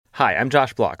Hi, I'm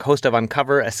Josh Block, host of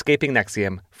Uncover Escaping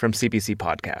NXIVM from CBC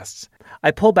Podcasts. I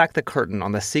pull back the curtain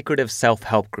on the secretive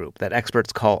self-help group that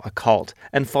experts call a cult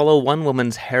and follow one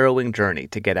woman's harrowing journey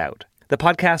to get out. The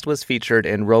podcast was featured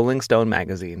in Rolling Stone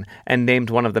magazine and named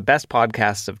one of the best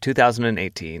podcasts of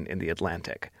 2018 in The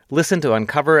Atlantic. Listen to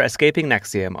Uncover Escaping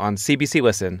NXIVM on CBC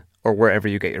Listen or wherever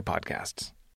you get your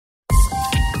podcasts.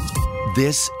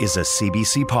 This is a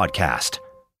CBC podcast.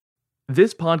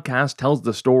 This podcast tells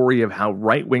the story of how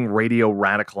right-wing radio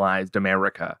radicalized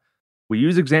America. We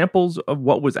use examples of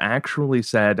what was actually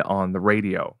said on the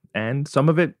radio, and some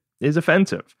of it is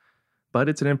offensive. But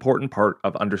it's an important part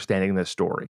of understanding this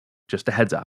story. Just a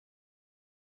heads up.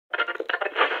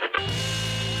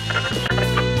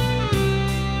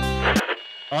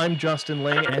 I'm Justin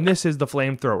Ling, and this is The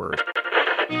Flamethrowers.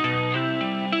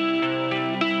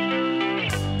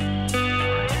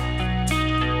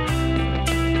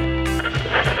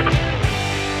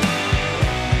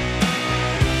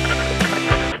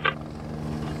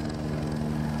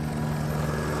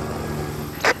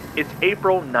 It's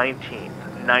April 19th,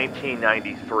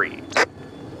 1993.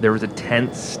 There was a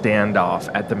tense standoff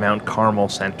at the Mount Carmel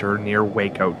Center near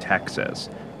Waco, Texas.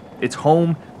 It's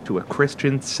home to a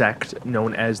Christian sect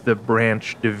known as the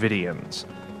Branch Davidians.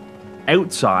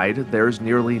 Outside, there's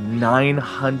nearly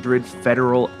 900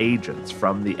 federal agents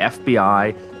from the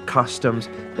FBI, Customs,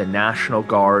 the National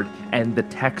Guard, and the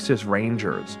Texas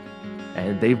Rangers.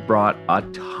 And they've brought a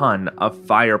ton of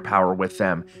firepower with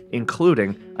them,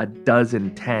 including a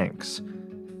dozen tanks.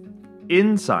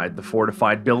 Inside the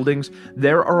fortified buildings,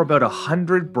 there are about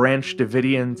 100 Branch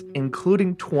Davidians,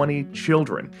 including 20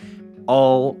 children,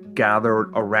 all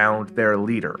gathered around their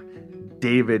leader,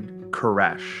 David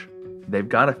Koresh. They've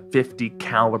got a .50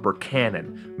 caliber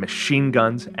cannon, machine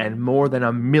guns, and more than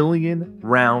 1 million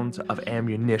rounds of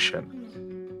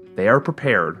ammunition. They are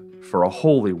prepared for a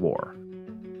holy war.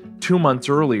 2 months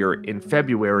earlier, in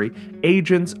February,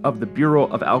 agents of the Bureau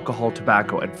of Alcohol,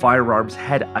 Tobacco, and Firearms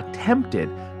had attempted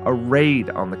a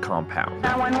raid on the compound.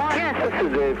 911? Yes, this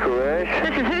is Dave Koresh.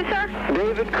 This is who, sir?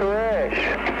 David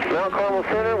Koresh. Mount Carmel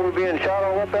Center, we're being shot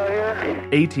all up out here.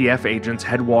 ATF agents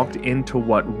had walked into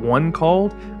what one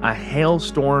called a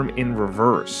hailstorm in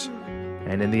reverse.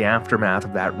 And in the aftermath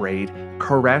of that raid,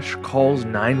 Koresh calls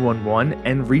 911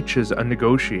 and reaches a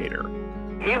negotiator.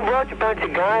 You brought a bunch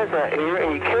of guys out here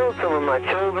and you killed some of my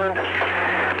children.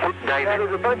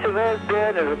 There's a bunch of us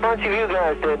dead, there's a bunch of you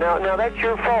guys dead. Now that's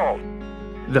your fault.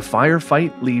 The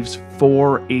firefight leaves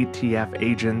 4 ATF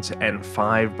agents and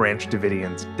 5 Branch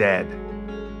Davidians dead.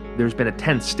 There's been a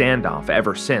tense standoff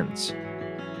ever since.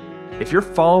 If you're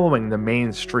following the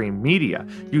mainstream media,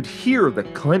 you'd hear the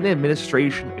Clinton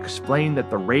administration explain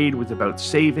that the raid was about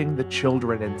saving the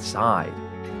children inside.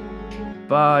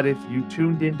 But if you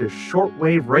tuned into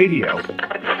shortwave radio,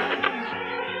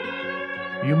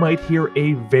 you might hear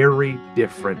a very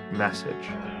different message.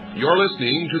 You're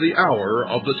listening to the Hour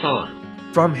of the Time.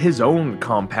 From his own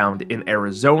compound in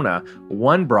Arizona,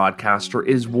 one broadcaster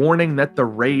is warning that the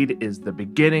raid is the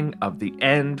beginning of the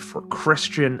end for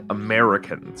Christian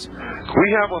Americans.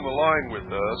 We have on the line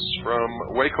with us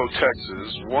from Waco,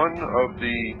 Texas, one of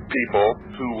the people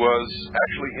who was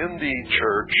actually in the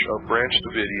church of Branch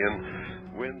Davidian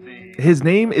when His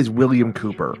name is William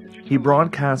Cooper. He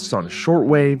broadcasts on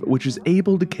shortwave, which is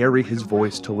able to carry his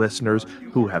voice to listeners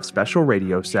who have special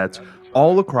radio sets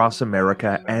all across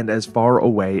America and as far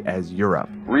away as Europe.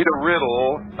 Rita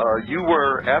Riddle, you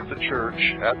were at the church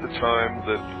at the time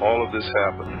that all of this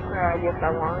happened. Yes,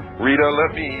 I was. Rita,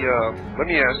 let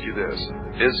me ask you this.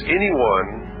 Is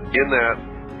anyone in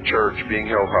that church being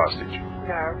held hostage?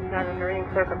 No, not under any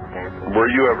circumstances. Were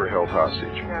you ever held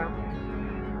hostage? No,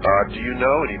 Do you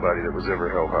know anybody that was ever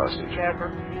held hostage?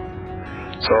 never.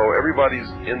 So everybody's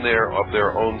in there of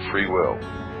their own free will.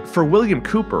 For William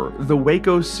Cooper, the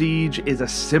Waco siege is a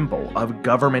symbol of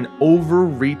government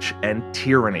overreach and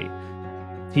tyranny.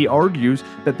 He argues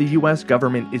that the U.S.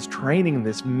 government is training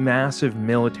this massive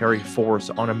military force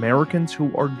on Americans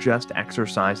who are just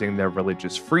exercising their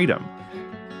religious freedom.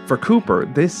 For Cooper,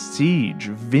 this siege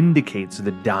vindicates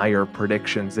the dire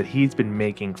predictions that he's been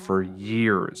making for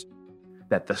years.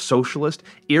 That the socialist,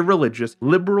 irreligious,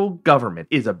 liberal government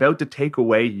is about to take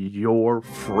away your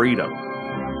freedom.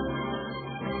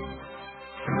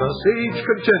 The siege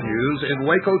continues in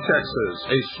Waco, Texas.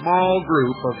 A small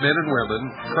group of men and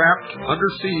women trapped under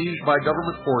siege by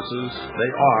government forces.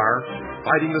 They are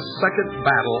fighting the second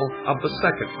battle of the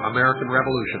Second American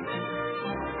Revolution.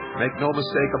 Make no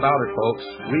mistake about it, folks.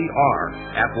 We are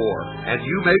at war, and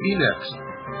you may be next.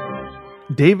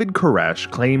 David Koresh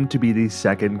claimed to be the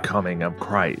second coming of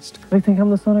Christ. They think I'm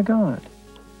the Son of God.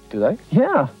 Do they?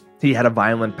 Yeah. He had a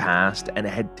violent past and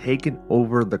had taken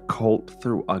over the cult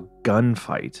through a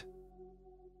gunfight.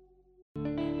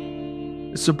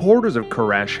 Supporters of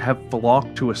Koresh have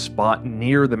flocked to a spot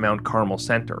near the Mount Carmel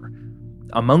Center.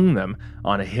 Among them,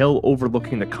 on a hill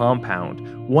overlooking the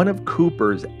compound, one of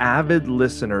Cooper's avid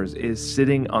listeners is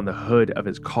sitting on the hood of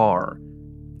his car.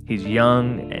 He's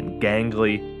young and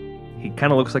gangly. He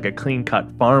kind of looks like a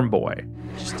clean-cut farm boy.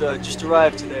 Just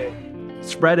arrived today.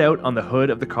 Spread out on the hood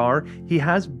of the car, he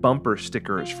has bumper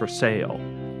stickers for sale.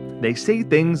 They say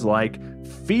things like,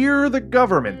 "Fear the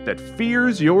government that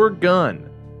fears your gun,"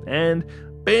 and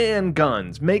 "Ban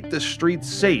guns, make the streets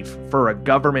safe for a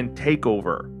government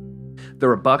takeover."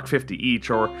 They're $1.50 each,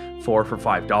 or 4 for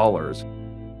 $5.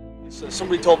 So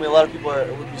somebody told me a lot of people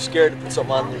would be scared to put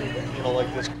something on,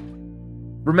 like this.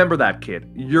 Remember that, kid.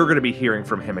 You're going to be hearing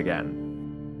from him again.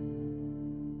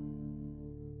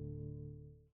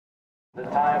 The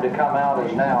time to come out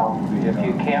is now. If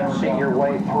you can't see your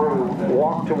way through,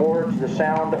 walk towards the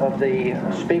sound of the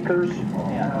speakers.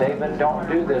 David, don't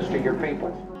do this to your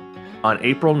people. On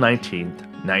April 19th,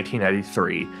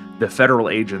 1993, the federal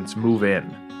agents move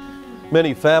in.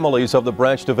 Many families of the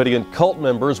Branch Davidian cult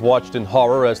members watched in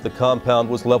horror as the compound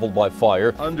was leveled by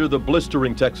fire. Under the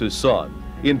blistering Texas sun,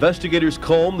 investigators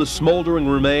combed the smoldering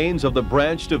remains of the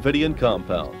Branch Davidian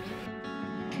compound.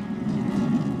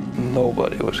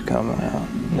 Nobody was coming out.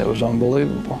 It was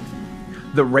unbelievable.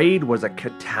 The raid was a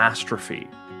catastrophe.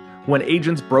 When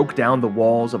agents broke down the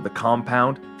walls of the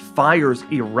compound, fires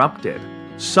erupted,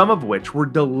 some of which were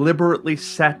deliberately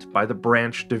set by the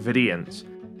Branch Davidians.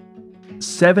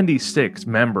 76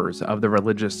 members of the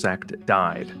religious sect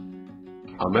died.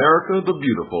 America the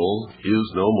Beautiful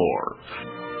is no more.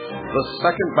 The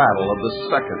second battle of the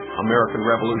Second American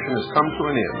Revolution has come to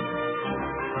an end.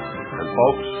 And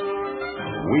folks,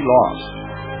 we lost,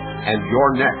 and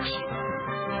you're next.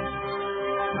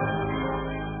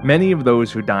 Many of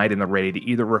those who died in the raid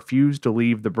either refused to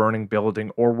leave the burning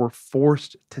building or were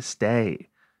forced to stay.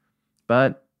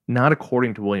 But not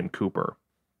according to William Cooper.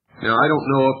 Now, I don't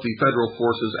know if the federal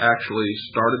forces actually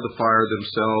started the fire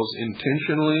themselves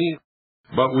intentionally,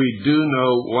 but we do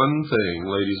know one thing,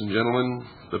 ladies and gentlemen.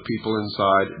 The people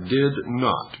inside did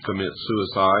not commit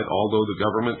suicide, although the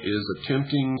government is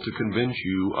attempting to convince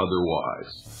you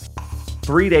otherwise.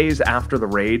 3 days after the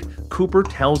raid, Cooper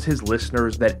tells his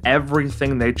listeners that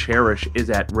everything they cherish is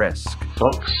at risk.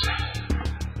 Folks,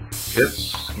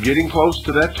 it's getting close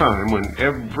to that time when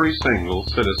every single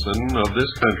citizen of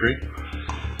this country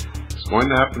is going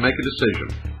to have to make a decision.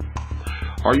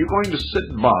 Are you going to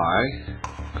sit by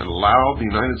and allow the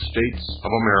United States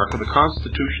of America, the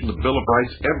Constitution, the Bill of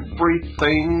Rights,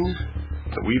 everything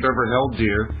that we've ever held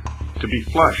dear, to be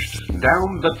flushed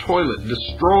down the toilet,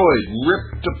 destroyed,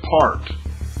 ripped apart?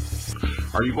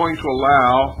 Are you going to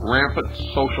allow rampant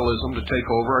socialism to take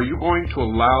over? Are you going to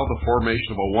allow the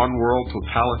formation of a one-world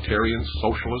totalitarian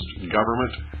socialist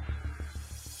government?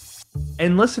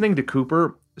 And listening to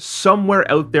Cooper, somewhere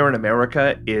out there in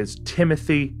America is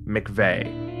Timothy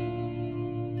McVeigh.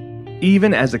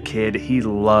 Even as a kid, he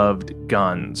loved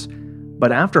guns.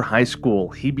 But after high school,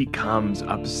 he becomes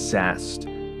obsessed.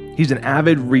 He's an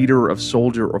avid reader of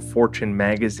Soldier of Fortune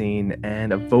magazine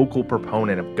and a vocal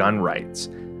proponent of gun rights.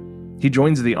 He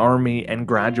joins the army and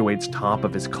graduates top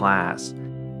of his class.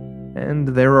 And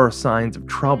there are signs of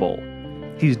trouble.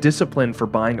 He's disciplined for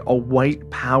buying a white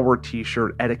power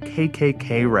t-shirt at a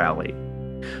KKK rally.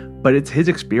 But it's his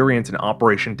experience in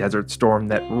Operation Desert Storm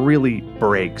that really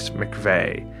breaks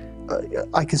McVeigh.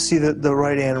 I can see the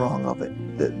right and wrong of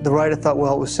it. The right, I thought,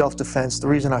 well, it was self-defense. The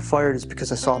reason I fired is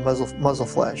because I saw muzzle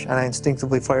flash, and I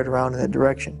instinctively fired around in that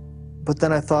direction. But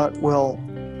then I thought, well,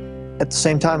 at the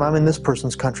same time, I'm in this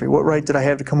person's country. What right did I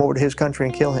have to come over to his country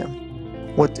and kill him?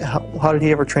 How did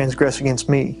he ever transgress against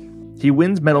me? He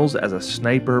wins medals as a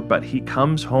sniper, but he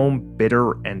comes home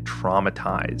bitter and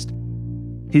traumatized.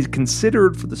 He's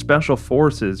considered for the special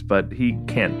forces, but he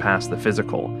can't pass the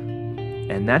physical.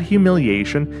 And that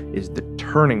humiliation is the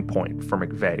turning point for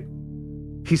McVeigh.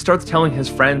 He starts telling his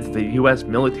friends that the U.S.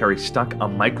 military stuck a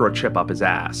microchip up his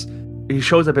ass. He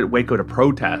shows up at Waco to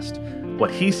protest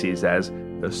what he sees as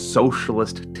the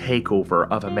socialist takeover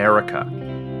of America.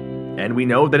 And we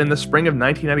know that in the spring of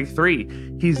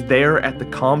 1993, he's there at the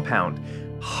compound,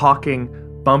 hawking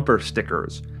bumper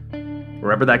stickers.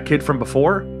 Remember that kid from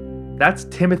before? That's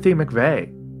Timothy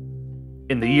McVeigh.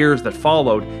 In the years that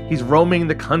followed, he's roaming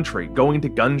the country, going to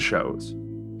gun shows.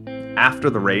 After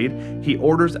the raid, he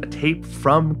orders a tape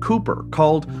from Cooper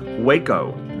called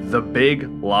Waco, The Big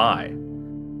Lie.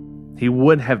 He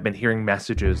would have been hearing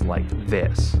messages like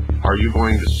this. Are you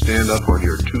going to stand up on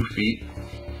your 2 feet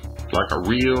like a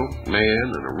real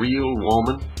man and a real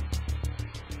woman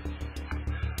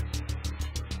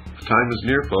The time is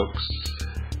near, folks.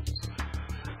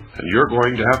 And you're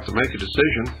going to have to make a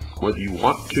decision whether you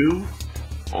want to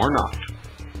or not.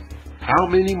 How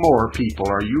many more people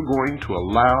are you going to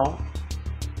allow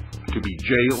to be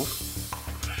jailed,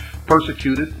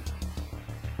 persecuted,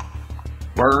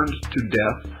 burned to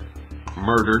death,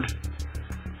 murdered,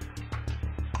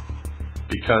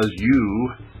 because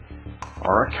you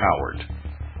are a coward?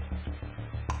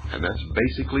 And that's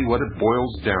basically what it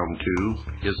boils down to,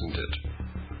 isn't it?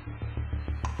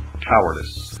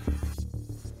 Cowardice.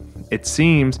 It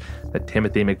seems that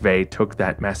Timothy McVeigh took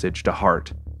that message to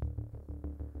heart.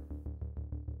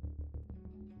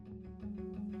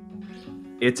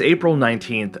 It's April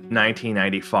 19th,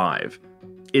 1995.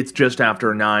 It's just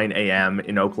after 9 a.m.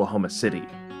 in Oklahoma City.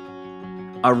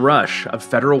 A rush of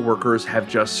federal workers have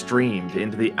just streamed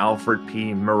into the Alfred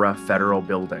P. Murrah Federal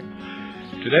Building.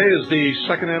 Today is the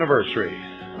second anniversary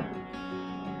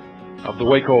of the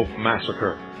Waco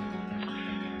massacre.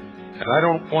 And I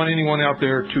don't want anyone out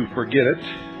there to forget it,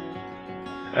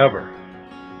 ever.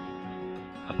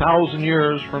 1,000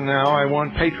 years from now, I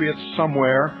want patriots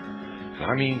somewhere, and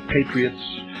I mean patriots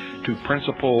to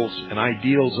principles and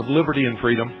ideals of liberty and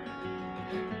freedom,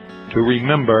 to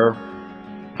remember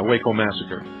the Waco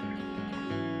massacre.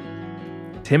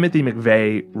 Timothy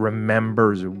McVeigh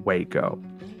remembers Waco.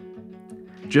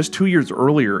 Just 2 years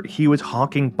earlier, he was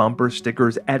hawking bumper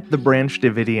stickers at the Branch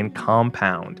Davidian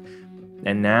compound,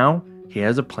 and now he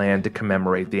has a plan to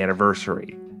commemorate the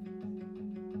anniversary.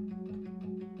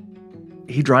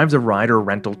 He drives a Ryder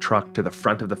rental truck to the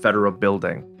front of the federal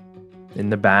building. In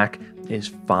the back is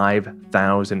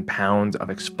 5,000 pounds of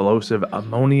explosive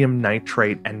ammonium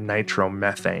nitrate and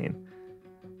nitromethane.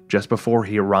 Just before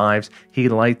he arrives, he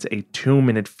lights a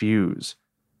 2-minute fuse.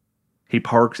 He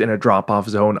parks in a drop-off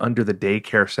zone under the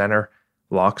daycare center,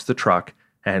 locks the truck,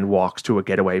 and walks to a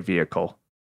getaway vehicle.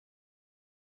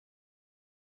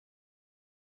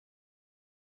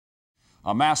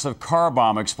 A massive car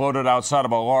bomb exploded outside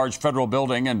of a large federal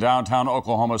building in downtown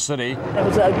Oklahoma City. It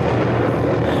was a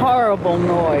horrible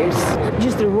noise.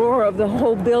 Just the roar of the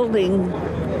whole building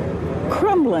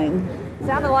crumbling.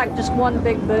 Sounded like just one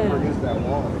big boom.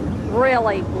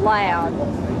 Really loud.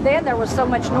 Then there was so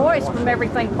much noise from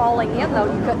everything falling in, though,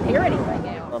 you couldn't hear anything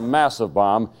else. A massive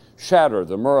bomb shattered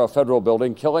the Murrah Federal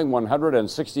Building, killing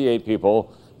 168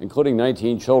 people, including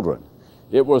 19 children.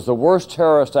 It was the worst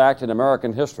terrorist act in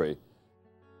American history.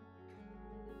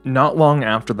 Not long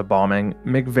after the bombing,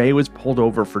 McVeigh was pulled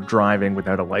over for driving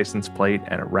without a license plate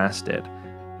and arrested.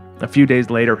 A few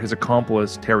days later, his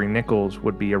accomplice, Terry Nichols,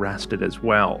 would be arrested as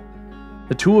well.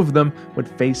 The two of them would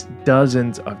face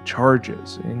dozens of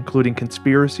charges, including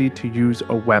conspiracy to use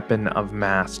a weapon of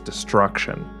mass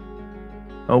destruction.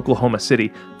 Oklahoma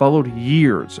City followed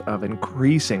years of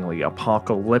increasingly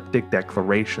apocalyptic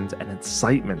declarations and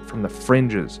incitement from the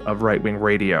fringes of right-wing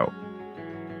radio.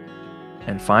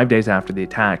 And 5 days after the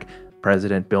attack,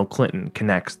 President Bill Clinton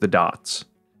connects the dots.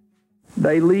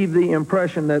 They leave the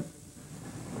impression that,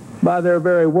 by their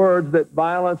very words, that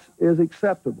violence is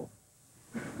acceptable.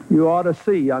 You ought to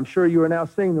see, I'm sure you are now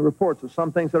seeing the reports of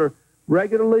some things that are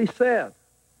regularly said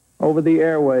over the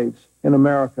airwaves in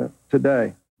America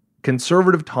today.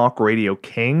 Conservative talk radio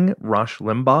king Rush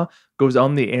Limbaugh goes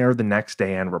on the air the next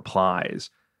day and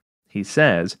replies. He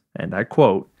says, and I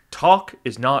quote, "Talk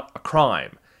is not a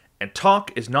crime. And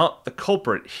talk is not the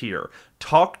culprit here.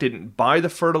 Talk didn't buy the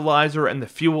fertilizer and the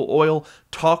fuel oil.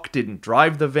 Talk didn't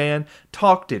drive the van.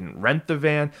 Talk didn't rent the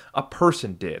van. A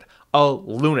person did. A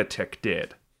lunatic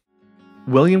did."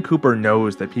 William Cooper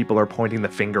knows that people are pointing the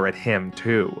finger at him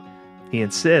too. He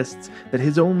insists that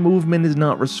his own movement is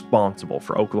not responsible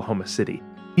for Oklahoma City,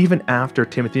 even after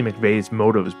Timothy McVeigh's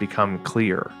motives become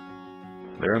clear.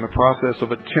 They're in the process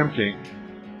of attempting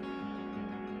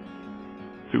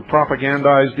to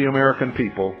propagandize the American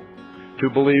people to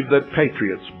believe that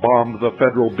patriots bombed the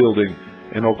federal building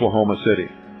in Oklahoma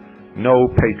City. No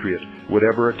patriot would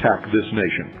ever attack this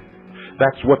nation.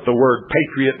 That's what the word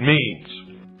patriot means.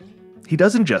 He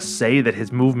doesn't just say that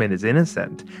his movement is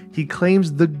innocent. He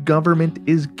claims the government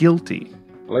is guilty.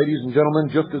 Ladies and gentlemen,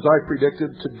 just as I predicted,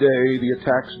 today the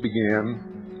attacks began.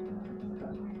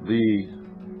 The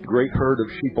great herd of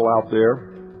sheeple out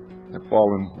there have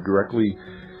fallen directly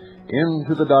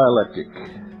into the dialectic.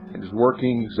 It is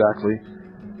working exactly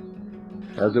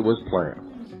as it was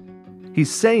planned.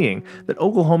 He's saying that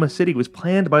Oklahoma City was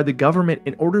planned by the government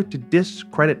in order to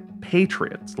discredit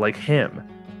patriots like him,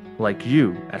 like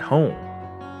you at home.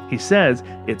 He says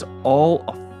it's all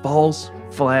a false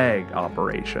flag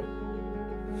operation.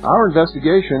 Our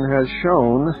investigation has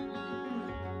shown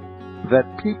that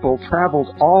people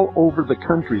traveled all over the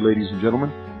country, ladies and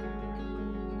gentlemen,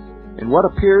 in what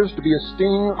appears to be a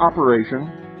sting operation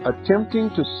attempting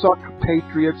to suck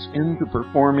patriots into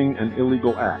performing an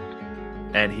illegal act.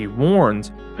 And he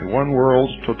warns, a one-world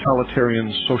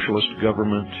totalitarian socialist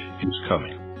government is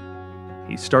coming.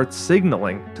 He starts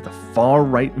signaling to the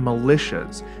far-right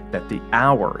militias that the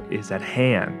hour is at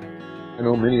hand. I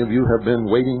know many of you have been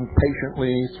waiting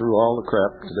patiently through all the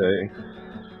crap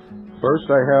today. First,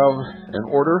 I have an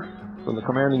order from the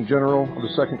commanding general of the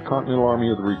 2nd Continental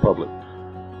Army of the Republic.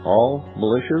 All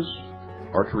militias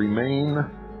are to remain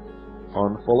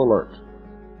on full alert.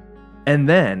 And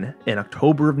then, in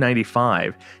October of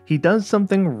 95, he does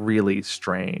something really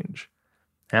strange.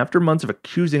 After months of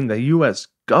accusing the U.S.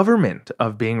 government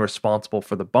of being responsible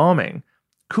for the bombing,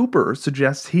 Cooper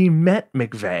suggests he met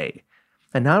McVeigh.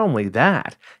 And not only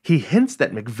that, he hints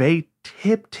that McVeigh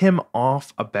tipped him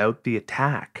off about the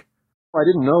attack. I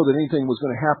didn't know that anything was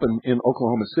going to happen in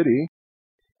Oklahoma City,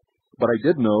 but I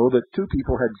did know that 2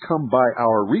 people had come by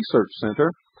our research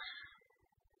center,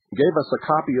 gave us a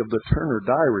copy of the Turner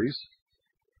Diaries,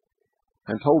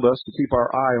 and told us to keep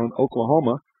our eye on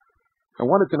Oklahoma. I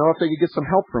wanted to know if they could get some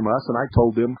help from us, and I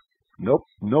told them, nope,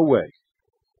 no way.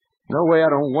 No way, I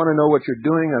don't want to know what you're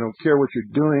doing. I don't care what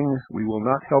you're doing. We will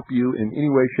not help you in any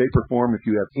way, shape, or form if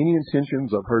you have any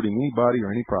intentions of hurting anybody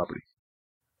or any property.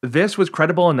 This was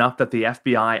credible enough that the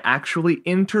FBI actually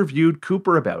interviewed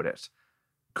Cooper about it.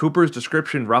 Cooper's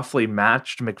description roughly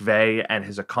matched McVeigh and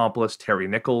his accomplice Terry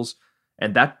Nichols,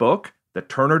 and that book, the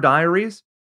Turner Diaries,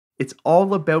 it's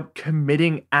all about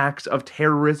committing acts of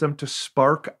terrorism to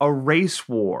spark a race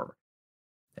war.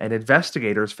 And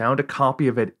investigators found a copy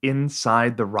of it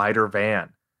inside the Ryder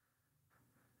van.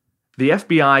 The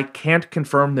FBI can't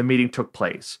confirm the meeting took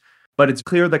place, but it's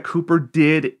clear that Cooper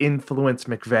did influence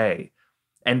McVeigh.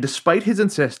 And despite his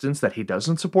insistence that he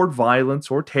doesn't support violence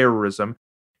or terrorism,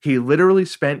 he literally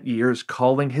spent years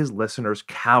calling his listeners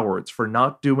cowards for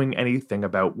not doing anything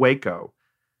about Waco.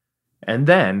 And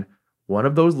then, one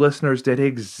of those listeners did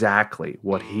exactly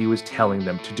what he was telling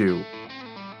them to do.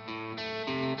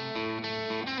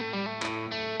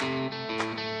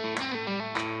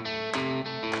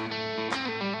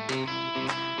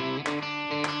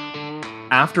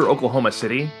 After Oklahoma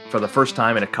City, for the first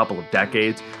time in a couple of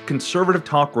decades, conservative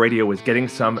talk radio was getting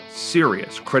some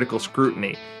serious critical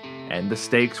scrutiny, and the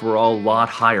stakes were a lot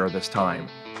higher this time.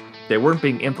 They weren't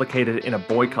being implicated in a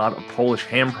boycott of Polish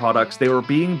ham products, they were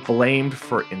being blamed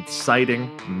for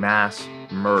inciting mass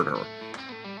murder.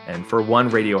 And for one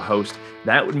radio host,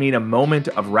 that would mean a moment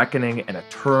of reckoning and a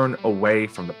turn away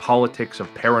from the politics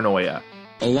of paranoia.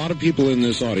 A lot of people in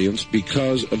this audience,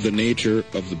 because of the nature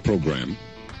of the program,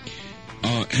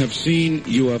 have seen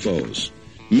UFOs.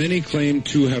 Many claim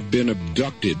to have been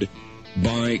abducted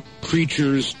by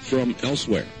creatures from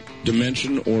elsewhere,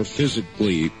 dimension or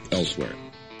physically elsewhere.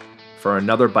 For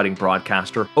another budding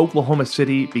broadcaster, Oklahoma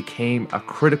City became a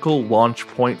critical launch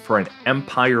point for an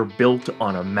empire built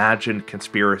on imagined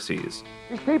conspiracies.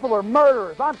 These people are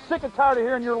murderers. I'm sick and tired of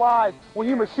hearing your lies when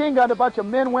you machine gunned a bunch of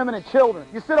men, women, and children.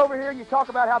 You sit over here and you talk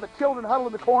about how the children huddled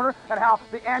in the corner and how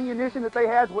the ammunition that they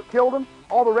had is what killed them.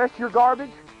 All the rest of your garbage.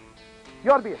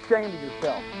 You ought to be ashamed of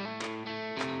yourself.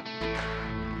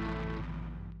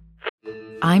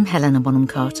 I'm Helena Bonham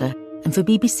Carter, and for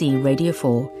BBC Radio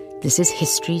 4, this is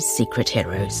History's Secret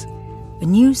Heroes, a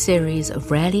new series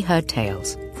of rarely heard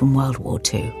tales from World War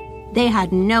II. They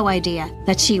had no idea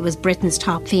that she was Britain's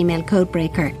top female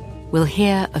codebreaker. We'll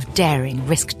hear of daring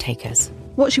risk-takers.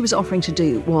 What she was offering to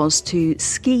do was to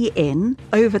ski in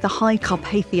over the high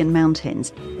Carpathian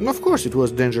mountains. Of course it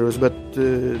was dangerous, but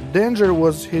danger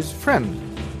was his friend.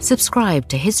 Subscribe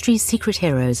to History's Secret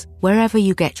Heroes wherever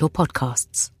you get your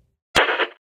podcasts.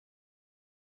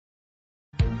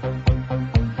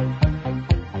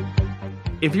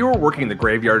 If you were working the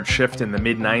graveyard shift in the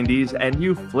mid-90s and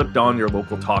you flipped on your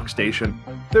local talk station,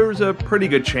 there's a pretty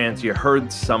good chance you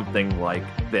heard something like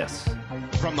this.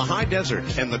 From the high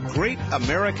desert and the great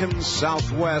American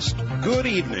Southwest, good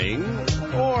evening,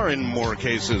 or in more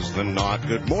cases than not,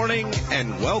 good morning,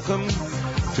 and welcome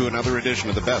to another edition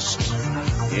of the best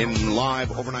in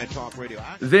live overnight talk radio.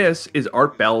 This is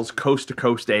Art Bell's Coast to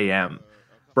Coast AM.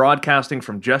 Broadcasting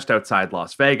from just outside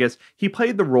Las Vegas, he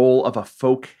played the role of a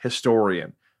folk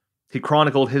historian. He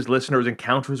chronicled his listeners'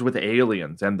 encounters with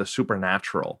aliens and the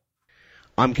supernatural.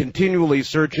 I'm continually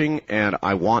searching, and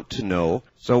I want to know.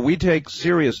 So we take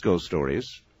serious ghost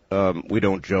stories. We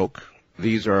don't joke.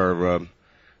 These are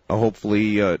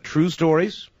hopefully true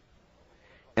stories.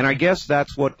 And I guess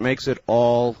that's what makes it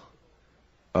all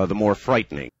the more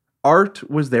frightening. Art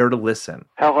was there to listen.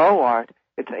 Hello, Art.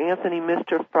 It's Anthony,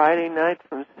 Mr. Friday Night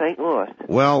from St. Louis.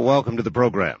 Well, welcome to the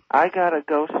program. I got a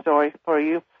ghost story for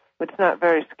you. It's not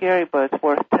very scary, but it's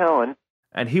worth telling.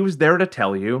 And he was there to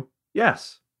tell you,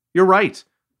 yes, you're right.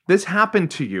 This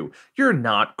happened to you. You're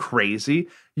not crazy.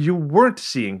 You weren't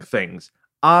seeing things.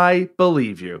 I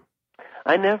believe you.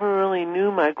 I never really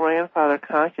knew my grandfather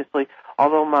consciously,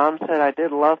 although Mom said I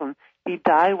did love him. He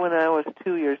died when I was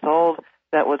 2 years old.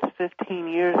 That was 15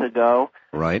 years ago.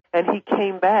 Right. And he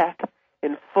came back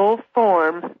in full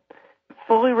form,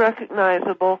 fully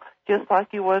recognizable, just like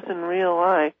he was in real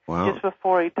life, just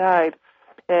before he died.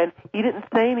 And he didn't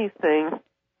say anything.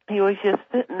 He was just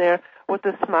sitting there with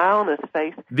a smile on his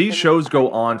face. These shows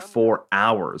go on for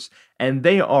hours, and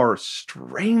they are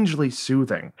strangely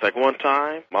soothing. Like one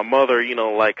time, my mother,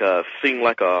 seemed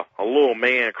like a little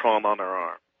man crawling on her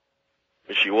arm.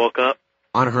 And she woke up.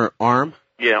 On her arm?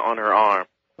 Yeah, on her arm.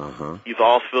 Uh-huh. He's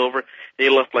all silver. He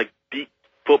left like deep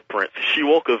footprints. She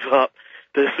woke us up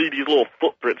to see these little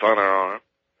footprints on her arm.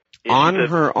 On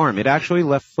her arm. It actually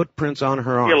left footprints on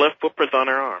her arm. Yeah, left footprints on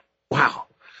her arm. Wow.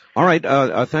 All right.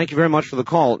 Thank you very much for the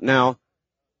call. Now,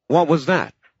 what was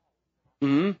that?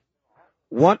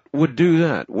 What would do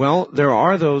that? Well, there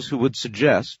are those who would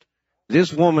suggest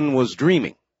this woman was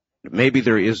dreaming. Maybe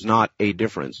there is not a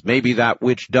difference. Maybe that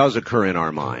which does occur in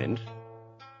our mind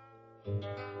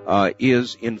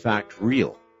is, in fact,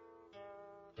 real.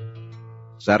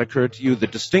 Does that occur to you? The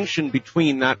distinction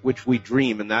between that which we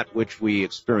dream and that which we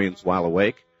experience while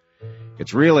awake,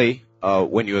 it's really,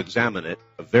 when you examine it,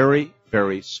 a very,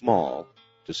 very small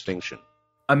distinction.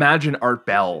 Imagine Art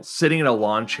Bell sitting in a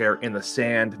lawn chair in the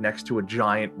sand next to a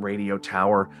giant radio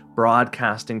tower,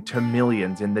 broadcasting to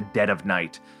millions in the dead of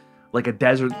night, like a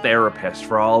desert therapist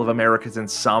for all of America's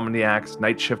insomniacs,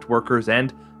 night shift workers,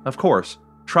 and, of course,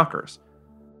 truckers.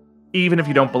 Even if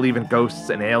you don't believe in ghosts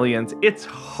and aliens, it's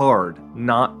hard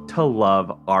not to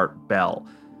love Art Bell.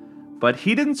 But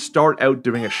he didn't start out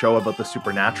doing a show about the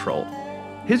supernatural.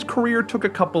 His career took a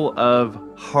couple of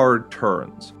hard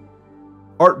turns.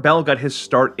 Art Bell got his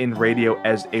start in radio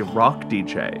as a rock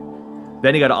DJ.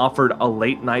 Then he got offered a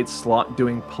late-night slot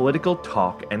doing political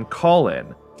talk and call-in.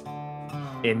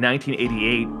 In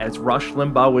 1988, as Rush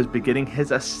Limbaugh was beginning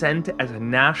his ascent as a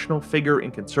national figure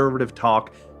in conservative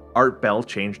talk, Art Bell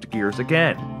changed gears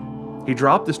again. He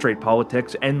dropped the straight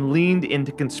politics and leaned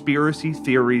into conspiracy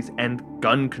theories and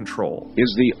gun control.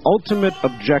 Is the ultimate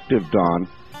objective, Don,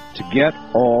 to get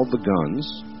all the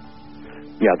guns?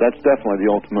 Yeah, that's definitely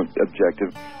the ultimate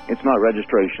objective. It's not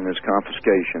registration, it's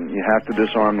confiscation. You have to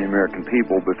disarm the American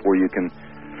people before you can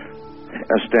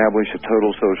establish a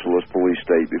total socialist police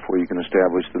state, before you can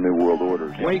establish the New World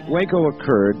Order. Waco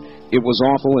occurred. It was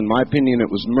awful. In my opinion, it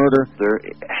was murder. There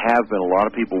have been a lot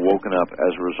of people woken up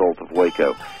as a result of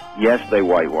Waco. Yes, they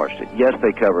whitewashed it. Yes,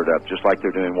 they covered up, just like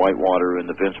they're doing Whitewater and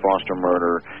the Vince Foster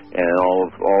murder and all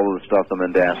of the stuff the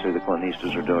Mendacity, the Clinton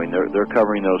Eastas are doing. They're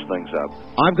covering those things up.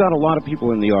 I've got a lot of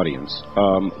people in the audience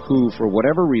who, for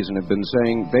whatever reason, have been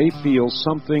saying they feel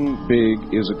something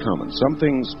big is a-coming.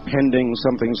 Something's pending,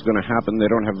 something's going to happen. They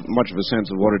don't have much of a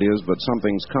sense of what it is, but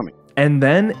something's coming. And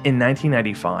then, in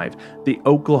 1995, the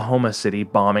Oklahoma City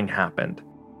bombing happened.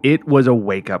 It was a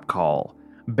wake-up call.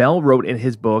 Bell wrote in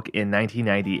his book in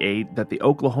 1998 that the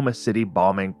Oklahoma City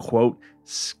bombing, quote,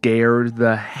 scared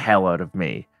the hell out of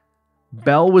me.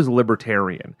 Bell was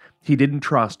libertarian. He didn't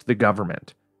trust the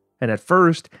government. And at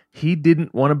first, he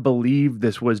didn't want to believe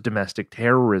this was domestic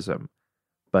terrorism.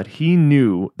 But he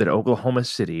knew that Oklahoma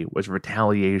City was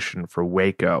retaliation for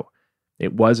Waco.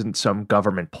 It wasn't some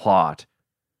government plot.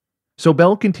 So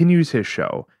Bell continues his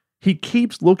show. He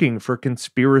keeps looking for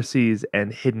conspiracies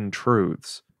and hidden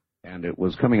truths. And it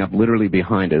was coming up literally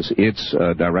behind us. Its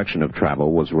direction of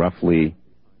travel was roughly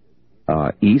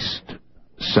east,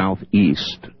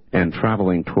 southeast, and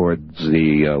traveling towards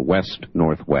the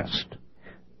west-northwest.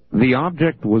 The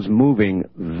object was moving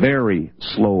very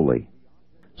slowly.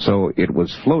 So it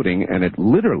was floating, and it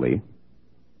literally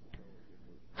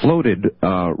floated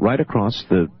right across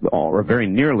or very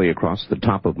nearly across the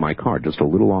top of my car, just a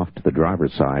little off to the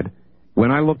driver's side. When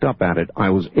I looked up at it, I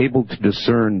was able to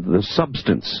discern the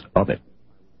substance of it.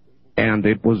 And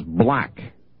it was black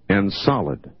and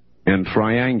solid and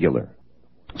triangular.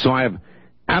 So I have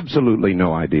absolutely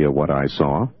no idea what I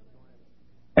saw,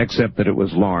 except that it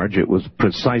was large. It was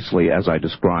precisely as I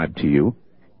described to you.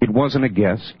 It wasn't a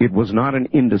guess. It was not an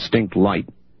indistinct light.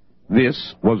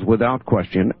 This was, without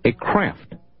question, a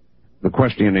craft. The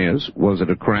question is, was it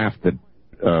a craft that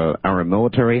our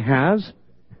military has,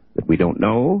 that we don't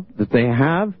know that they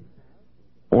have,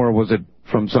 or was it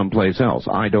from someplace else?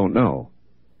 I don't know.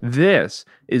 This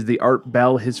is the Art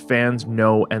Bell his fans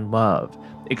know and love,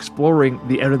 exploring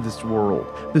the out of this world,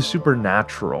 the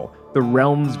supernatural, the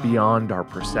realms beyond our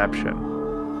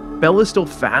perception. Bell is still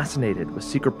fascinated with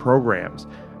secret programs,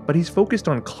 but he's focused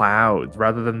on clouds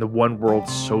rather than the one-world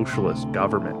socialist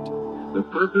government. The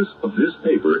purpose of this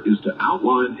paper is to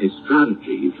outline a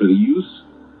strategy for the use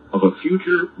of a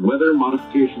future weather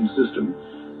modification system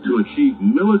to achieve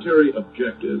military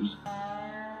objectives.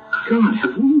 God,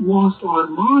 have we lost our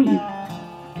mind?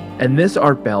 And this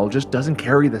Art Bell just doesn't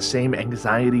carry the same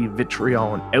anxiety,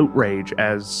 vitriol, and outrage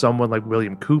as someone like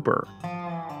William Cooper.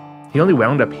 He only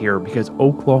wound up here because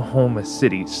Oklahoma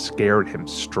City scared him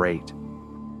straight.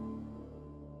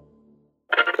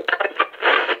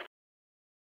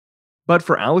 But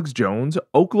for Alex Jones,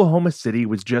 Oklahoma City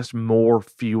was just more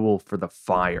fuel for the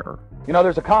fire. You know,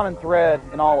 there's a common thread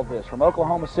in all of this, from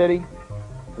Oklahoma City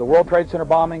to the World Trade Center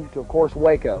bombing to, of course,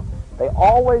 Waco. They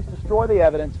always destroy the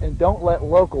evidence and don't let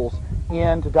locals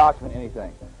in to document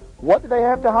anything. What do they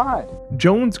have to hide?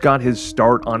 Jones got his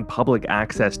start on public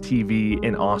access TV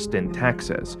in Austin,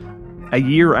 Texas. A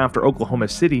year after Oklahoma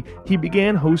City, he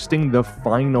began hosting The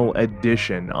Final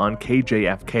Edition on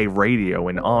KJFK Radio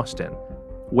in Austin.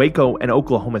 Waco and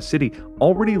Oklahoma City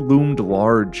already loomed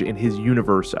large in his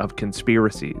universe of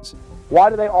conspiracies.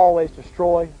 Why do they always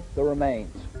destroy the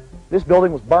remains? This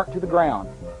building was burnt to the ground,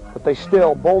 but they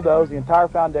still bulldozed the entire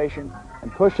foundation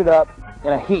and pushed it up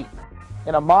in a heap,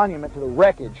 in a monument to the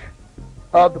wreckage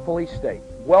of the police state.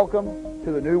 Welcome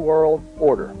to the New World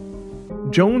Order.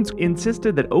 Jones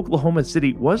insisted that Oklahoma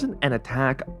City wasn't an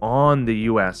attack on the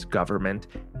U.S. government,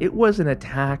 it was an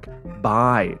attack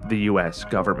by the U.S.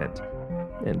 government.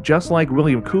 And just like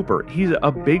William Cooper, he's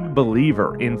a big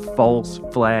believer in false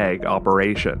flag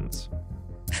operations.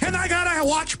 And I gotta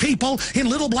watch people in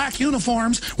little black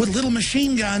uniforms with little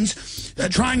machine guns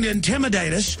trying to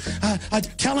intimidate us,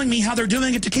 telling me how they're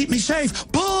doing it to keep me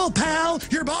safe. Bull, pal,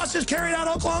 your boss has carried out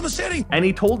Oklahoma City. And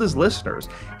he told his listeners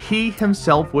he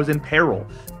himself was in peril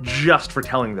just for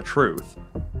telling the truth.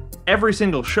 Every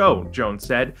single show, Jones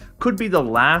said, could be the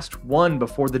last one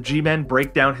before the G-men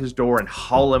break down his door and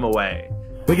haul him away.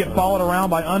 We get followed around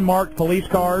by unmarked police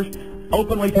cars,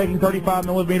 openly taking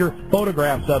 35mm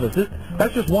photographs of us.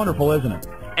 That's just wonderful, isn't it?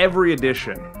 Every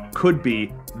edition could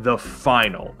be the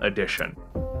final edition.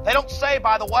 They don't say,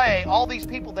 by the way, all these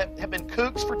people that have been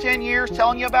kooks for 10 years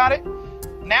telling you about it,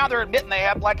 now they're admitting they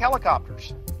have black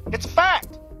helicopters. It's a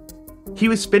fact. He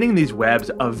was spinning these webs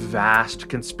of vast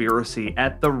conspiracy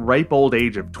at the ripe old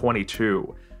age of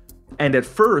 22. And at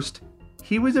first,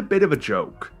 he was a bit of a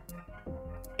joke.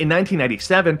 In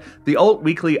 1997, the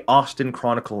alt-weekly Austin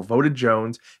Chronicle voted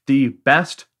Jones the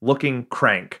best-looking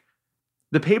crank.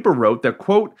 The paper wrote that,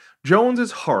 quote,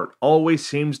 Jones's heart always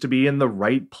seems to be in the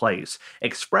right place,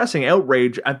 expressing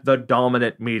outrage at the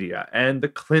dominant media and the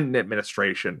Clinton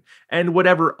administration and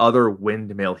whatever other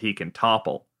windmill he can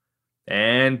topple.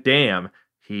 And damn,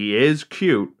 he is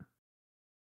cute.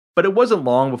 But it wasn't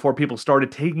long before people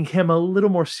started taking him a little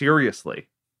more seriously.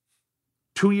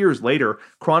 2 years later,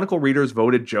 Chronicle readers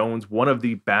voted Jones one of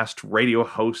the best radio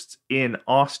hosts in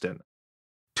Austin.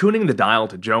 Tuning the dial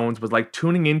to Jones was like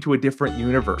tuning into a different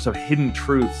universe of hidden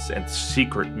truths and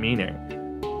secret meaning.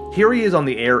 Here he is on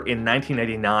the air in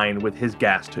 1999 with his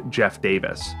guest, Jeff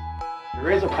Davis.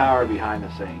 There is a power behind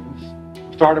the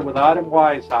scenes. Started with Adam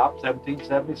Weishaupt,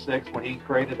 1776, when he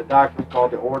created a document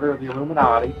called the Order of the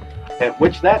Illuminati, at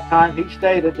which that time he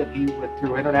stated that he would,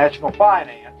 through international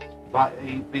finance,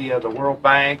 via the World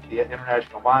Bank, the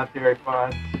International Monetary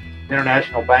Fund, the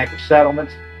International Bank of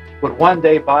Settlements, would one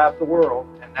day buy up the world,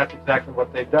 and that's exactly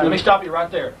what they've done. Let me stop you right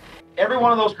there. Every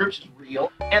one of those groups is real,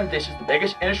 and this is the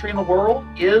biggest industry in the world,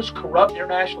 is corrupt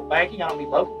international banking, I don't mean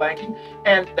local banking,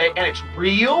 and it's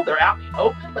real, they're out in the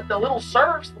open, but the little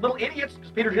serfs, the little idiots,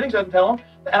 because Peter Jennings doesn't tell them,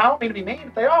 and I don't mean to be mean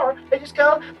if they are, they just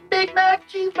go, Big Mac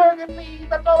cheeseburger, please,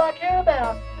 that's all I care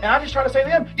about. And I just try to say to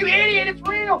them, you idiot, it's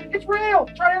real, it's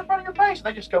right in front of your face. And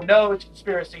they just go, no, it's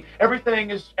conspiracy, everything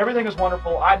is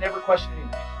wonderful, I never question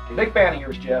anything. Big fan of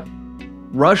yours, Jeff.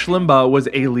 Rush Limbaugh was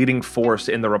a leading force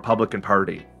in the Republican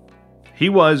Party. He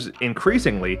was,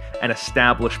 increasingly, an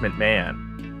establishment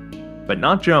man. But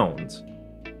not Jones.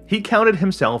 He counted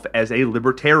himself as a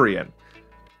libertarian.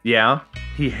 Yeah,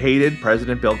 he hated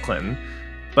President Bill Clinton,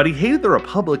 but he hated the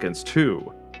Republicans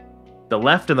too. The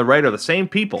left and the right are the same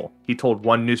people, he told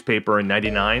one newspaper in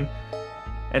 '99.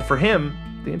 And for him,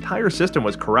 the entire system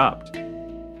was corrupt.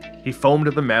 He foamed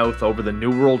at the mouth over the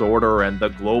New World Order and the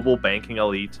global banking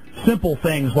elite. Simple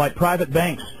things like private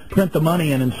banks print the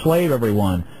money and enslave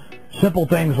everyone. Simple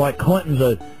things like Clinton's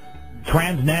a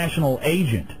transnational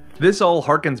agent. This all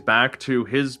harkens back to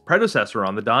his predecessor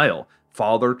on the dial,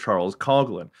 Father Charles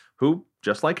Coughlin, who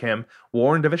just like him,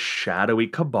 warned of a shadowy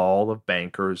cabal of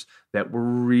bankers that were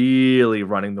really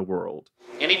running the world.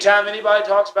 Anytime anybody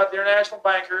talks about the international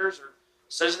bankers or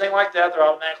says anything like that, they're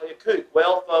automatically a kook.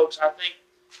 Well, folks, I think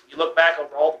you look back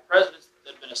over all the presidents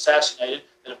that have been assassinated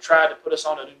that have tried to put us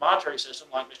on a new monetary system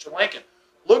like Mr. Lincoln.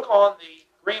 Look on the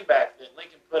greenback that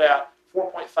Lincoln put out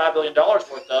 $4.5 billion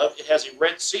worth of. It has a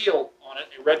red seal on it,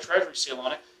 a red treasury seal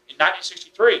on it. In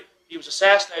 1963, he was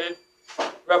assassinated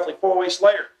roughly 4 weeks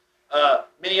later.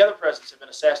 Many other presidents have been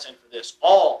assassinated for this,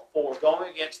 all for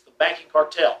going against the banking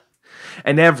cartel.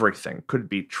 And everything could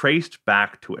be traced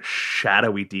back to a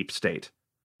shadowy deep state.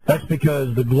 That's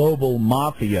because the global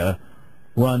mafia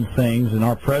runs things, and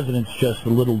our president's just a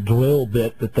little drill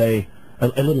bit that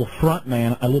a little front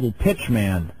man, a little pitch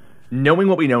man. Knowing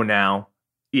what we know now,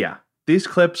 yeah, these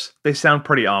clips, they sound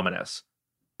pretty ominous.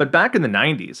 But back in the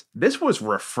 90s, this was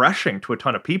refreshing to a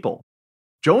ton of people.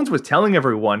 Jones was telling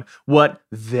everyone what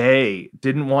they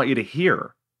didn't want you to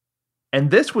hear.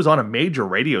 And this was on a major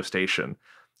radio station.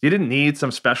 You didn't need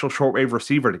some special shortwave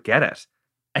receiver to get it.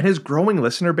 And his growing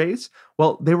listener base,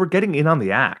 well, they were getting in on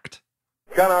the act.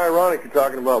 Kind of ironic you're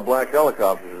talking about black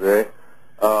helicopters today.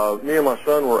 Me and my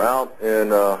son were out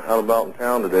about in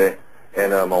town today,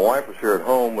 and my wife was here at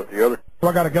home with the other. So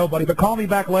I got to go, buddy, but call me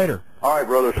back later. All right,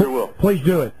 brother, sure will. Please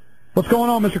do it. What's going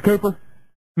on, Mr. Cooper?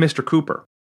 Mr. Cooper.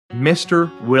 Mr.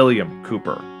 William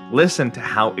Cooper. Listen to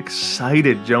how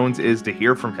excited Jones is to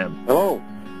hear from him. Hello.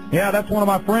 Yeah, that's one of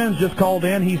my friends just called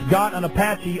in. He's got an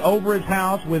Apache over his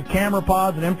house with camera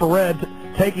pods and infrared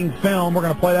taking film. We're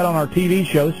going to play that on our TV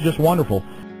show. This is just wonderful.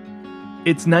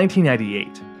 It's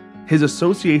 1998. His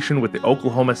association with the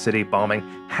Oklahoma City bombing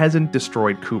hasn't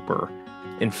destroyed Cooper.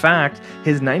 In fact,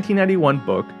 his 1991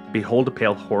 book, Behold a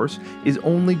Pale Horse, is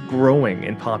only growing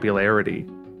in popularity.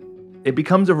 It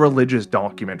becomes a religious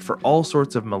document for all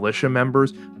sorts of militia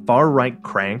members, far-right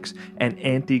cranks, and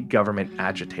anti-government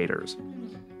agitators.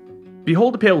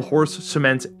 Behold a Pale Horse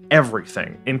cements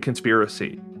everything in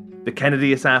conspiracy. The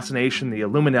Kennedy assassination, the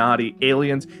Illuminati,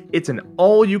 aliens, it's an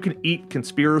all-you-can-eat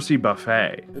conspiracy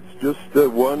buffet. It's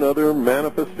just one other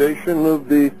manifestation of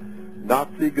the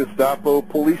Nazi Gestapo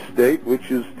police state which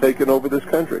has taken over this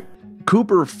country.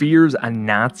 Cooper fears a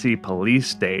Nazi police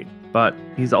state, but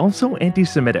he's also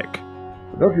anti-Semitic.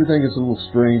 Don't you think it's a little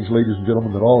strange, ladies and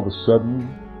gentlemen, that all of a sudden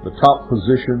the top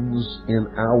positions in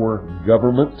our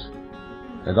government,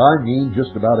 and I mean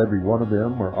just about every one of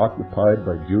them, are occupied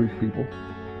by Jewish people?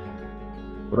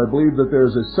 But I believe that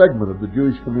there's a segment of the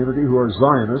Jewish community who are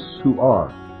Zionists who are,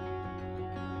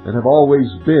 and have always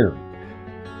been,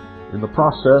 in the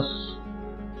process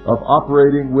of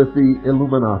operating with the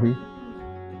Illuminati.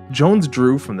 Jones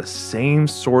drew from the same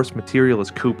source material as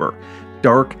Cooper.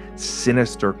 Dark,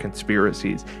 sinister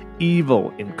conspiracies,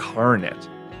 evil incarnate.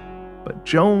 But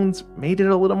Jones made it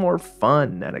a little more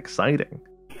fun and exciting.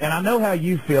 And I know how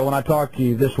you feel when I talk to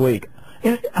you this week.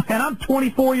 And I'm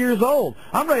 24 years old.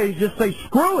 I'm ready to just say,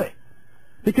 screw it.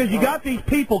 Because you got these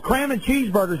people cramming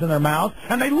cheeseburgers in their mouths,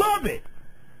 and they love it.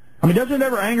 I mean, doesn't it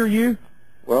ever anger you?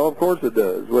 Well, of course it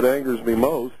does. What angers me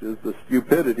most is the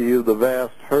stupidity of the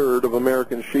vast herd of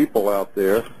American sheeple out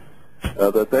there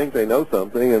that think they know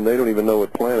something, and they don't even know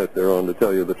what planet they're on, to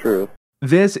tell you the truth.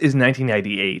 This is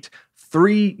 1998,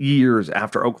 3 years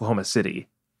after Oklahoma City.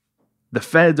 The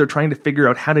feds are trying to figure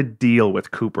out how to deal with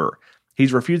Cooper.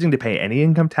 He's refusing to pay any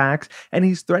income tax, and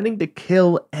he's threatening to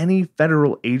kill any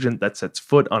federal agent that sets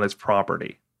foot on his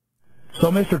property.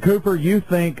 So, Mr. Cooper, you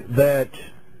think that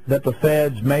the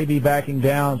feds may be backing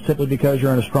down simply because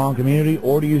you're in a strong community,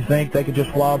 or do you think they could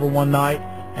just fly over one night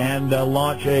and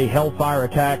launch a hellfire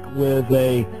attack with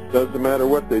a... Doesn't matter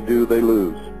what they do, they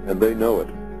lose, and they know it.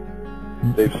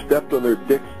 They've stepped on their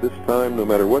dicks this time. No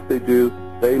matter what they do,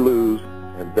 they lose,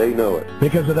 and they know it.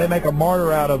 Because if they make a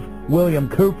martyr out of William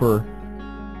Cooper...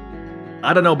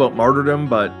 I don't know about martyrdom,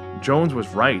 but Jones was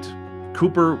right.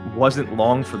 Cooper wasn't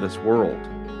long for this world.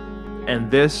 And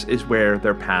this is where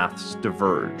their paths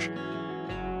diverge.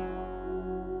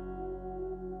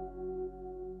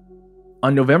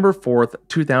 On November 4th,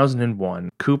 2001,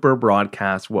 Cooper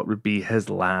broadcasts what would be his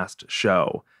last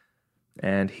show.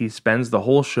 And he spends the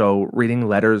whole show reading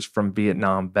letters from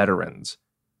Vietnam veterans.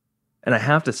 And I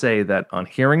have to say that on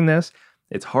hearing this,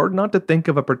 it's hard not to think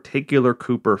of a particular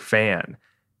Cooper fan,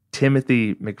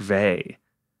 Timothy McVeigh.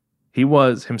 He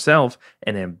was himself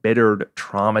an embittered,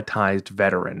 traumatized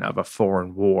veteran of a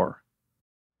foreign war.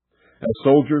 As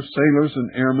soldiers, sailors,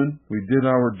 and airmen, we did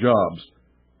our jobs.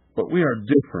 But we are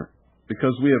different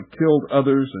because we have killed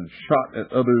others and shot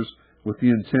at others with the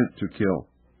intent to kill.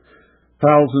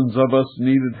 Thousands of us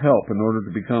needed help in order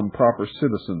to become proper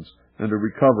citizens and to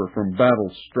recover from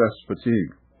battle stress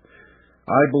fatigue.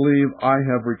 I believe I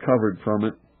have recovered from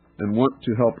it and want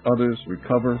to help others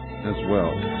recover as well.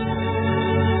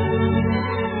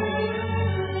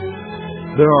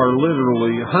 There are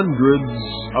literally hundreds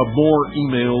of more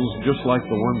emails just like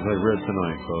the ones I read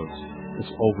tonight, folks.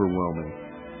 It's overwhelming.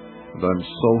 But I'm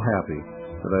so happy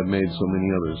that I've made so many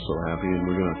others so happy,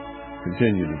 and we're going to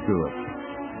continue to do it.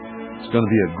 It's going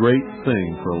to be a great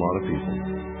thing for a lot of people.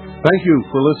 Thank you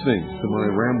for listening to my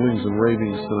ramblings and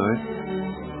ravings tonight.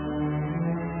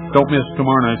 Don't miss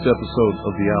tomorrow night's episode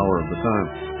of The Hour of the Time.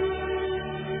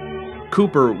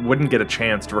 Cooper wouldn't get a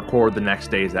chance to record the next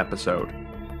day's episode.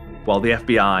 While the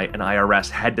FBI and IRS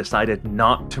had decided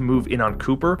not to move in on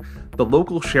Cooper, the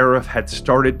local sheriff had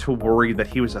started to worry that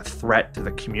he was a threat to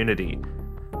the community.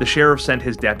 The sheriff sent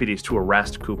his deputies to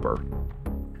arrest Cooper.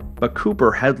 But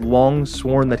Cooper had long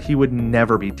sworn that he would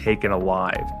never be taken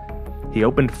alive. He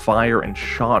opened fire and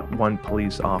shot one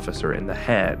police officer in the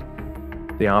head.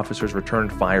 The officers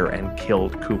returned fire and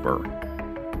killed Cooper.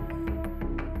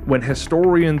 When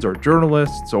historians or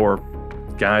journalists or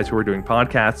guys who are doing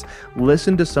podcasts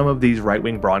listen to some of these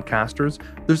right-wing broadcasters,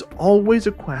 there's always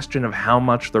a question of how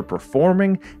much they're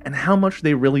performing and how much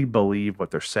they really believe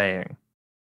what they're saying.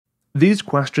 These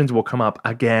questions will come up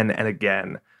again and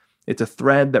again. It's a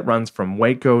thread that runs from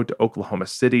Waco to Oklahoma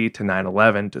City to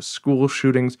 9/11 to school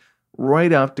shootings,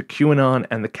 right up to QAnon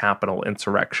and the Capitol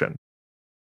insurrection.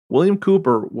 William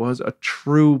Cooper was a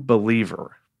true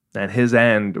believer, and his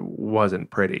end wasn't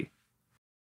pretty.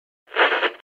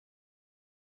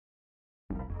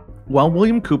 While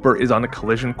William Cooper is on a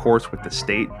collision course with the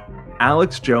state,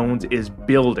 Alex Jones is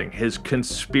building his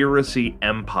conspiracy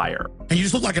empire. And you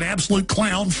just look like an absolute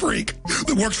clown freak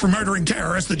that works for murdering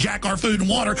terrorists that jack our food and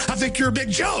water. I think you're a big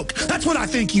joke. That's what I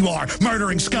think you are,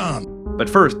 murdering scum. But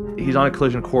first, he's on a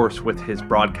collision course with his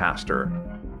broadcaster.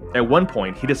 At one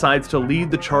point, he decides to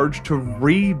lead the charge to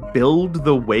rebuild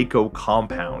the Waco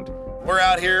compound. We're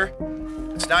out here.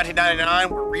 It's 1999.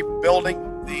 We're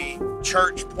rebuilding the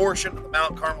church portion of the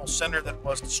Mount Carmel Center that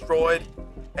was destroyed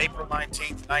April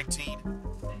 19th,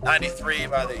 1993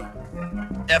 by the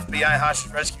FBI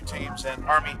hostage rescue teams and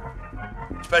Army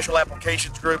Special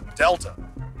Applications Group Delta.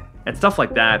 And stuff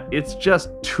like that, it's just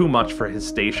too much for his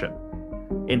station.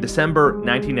 In December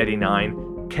 1989,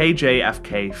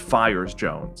 KJFK fires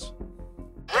Jones.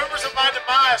 Rumors of my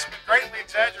demise have been greatly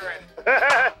exaggerated.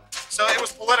 So it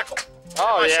was political.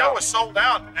 My show was sold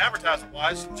out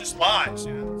advertising-wise, just lies.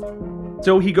 You know?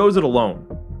 So he goes it alone.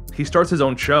 He starts his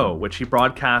own show, which he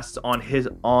broadcasts on his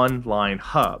online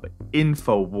hub,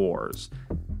 InfoWars.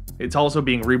 It's also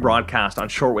being rebroadcast on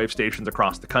shortwave stations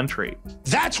across the country.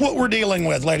 That's what we're dealing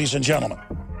with, ladies and gentlemen.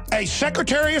 A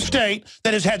Secretary of State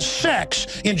that has had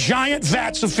sex in giant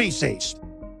vats of feces.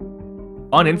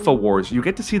 On InfoWars, you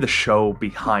get to see the show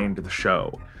behind the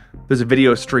show. There's a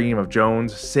video stream of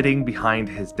Jones sitting behind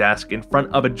his desk in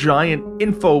front of a giant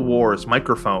InfoWars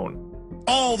microphone.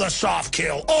 All the soft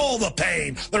kill, all the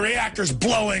pain, the reactors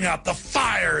blowing up, the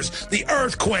fires, the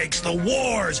earthquakes, the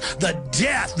wars, the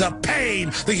death, the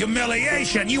pain, the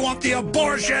humiliation. You want the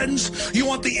abortions? You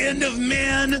want the end of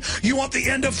men? You want the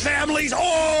end of families?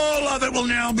 All of it will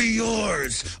now be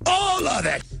yours. All of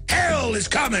it. Hell is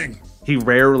coming. He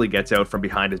rarely gets out from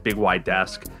behind his big wide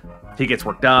desk. He gets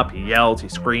worked up, he yells, he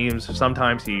screams,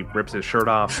 sometimes he rips his shirt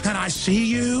off. And I see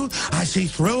you, I see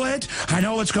through it, I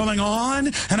know what's going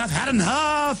on, and I've had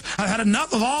enough. I've had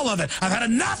enough of all of it. I've had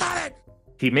enough of it.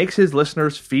 He makes his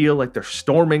listeners feel like they're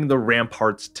storming the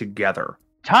ramparts together.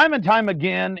 Time and time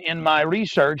again in my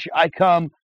research, I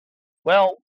come,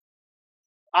 well,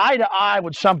 eye to eye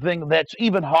with something that's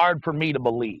even hard for me to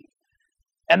believe.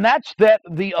 And that's that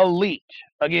the elite,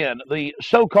 again, the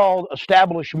so-called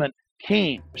establishment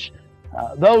kings,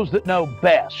 those that know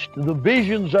best, the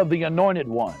visions of the anointed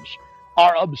ones,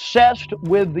 are obsessed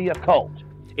with the occult.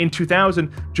 In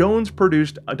 2000, Jones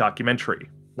produced a documentary,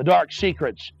 The Dark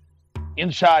Secrets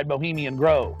Inside Bohemian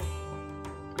Grove.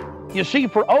 You see,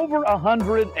 for over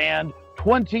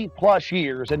 120 plus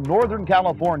years in Northern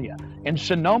California, in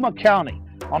Sonoma County,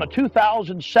 on a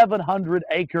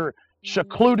 2,700-acre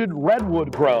secluded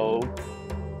redwood grove,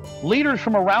 leaders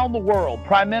from around the world,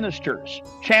 prime ministers,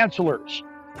 chancellors,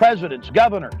 presidents,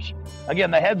 governors,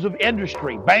 again, the heads of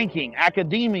industry, banking,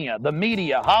 academia, the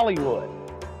media, Hollywood,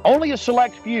 only a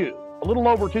select few, a little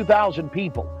over 2,000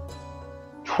 people,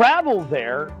 travel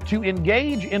there to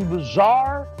engage in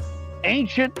bizarre,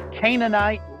 ancient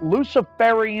Canaanite,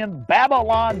 Luciferian,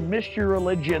 Babylon mystery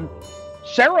religion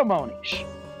ceremonies.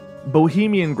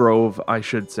 Bohemian Grove, I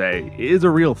should say, is a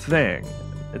real thing.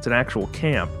 It's an actual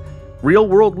camp.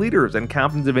 Real-world leaders and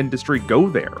captains of industry go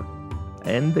there.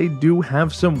 And they do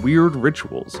have some weird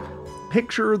rituals.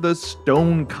 picture the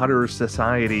Stonecutter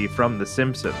Society from The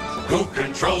Simpsons. Who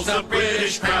controls the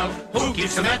British crown? Who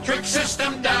keeps the metric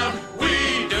system down? We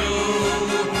do.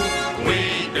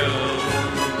 We do.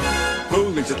 Who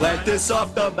leaves Atlantis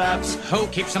off the maps? Who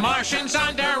keeps the Martians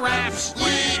under wraps?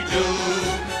 We do.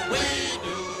 We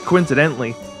do.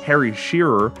 Coincidentally, Harry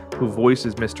Shearer, who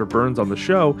voices Mr. Burns on the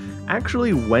show,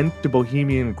 actually went to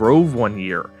Bohemian Grove one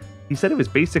year. He said it was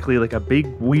basically like a big,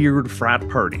 weird frat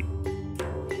party.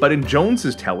 But in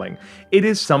Jones's telling, it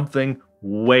is something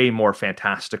way more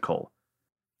fantastical.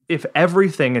 If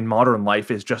everything in modern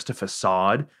life is just a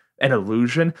facade, an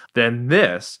illusion, then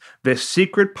this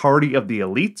secret party of the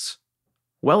elites,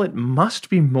 well, it must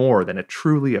be more than it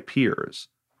truly appears.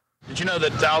 Did you know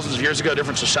that thousands of years ago,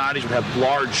 different societies would have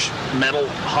large metal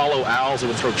hollow owls that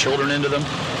would throw children into them?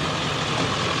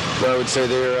 I would say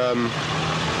they're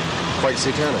quite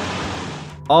satanic.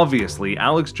 Obviously,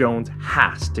 Alex Jones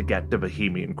has to get to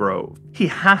Bohemian Grove. He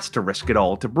has to risk it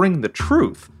all to bring the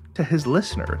truth to his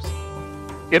listeners.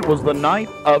 It was the night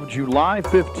of July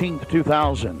 15th,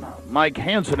 2000. Mike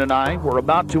Hansen and I were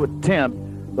about to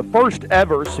attempt the first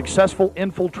ever successful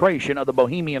infiltration of the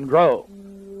Bohemian Grove.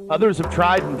 Others have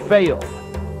tried and failed.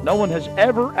 No one has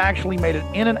ever actually made it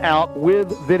in and out with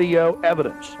video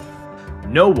evidence.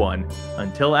 No one,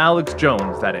 until Alex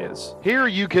Jones, that is. Here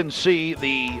you can see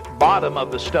the bottom of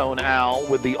the stone owl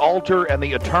with the altar and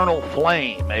the eternal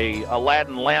flame, a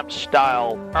Aladdin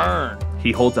lamp-style urn.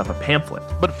 He holds up a pamphlet.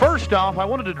 But first off, I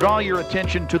wanted to draw your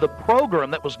attention to the program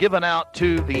that was given out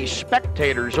to the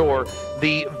spectators or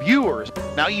the viewers.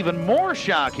 Now, even more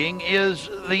shocking is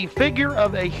the figure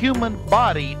of a human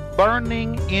body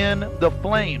burning in the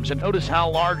flames. And notice how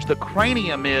large the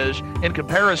cranium is in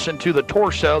comparison to the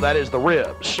torso, that is the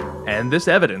ribs. And this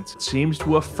evidence seems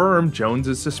to affirm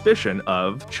Jones's suspicion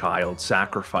of child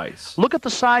sacrifice. Look at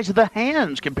the size of the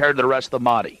hands compared to the rest of the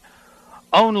body.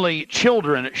 Only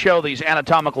children show these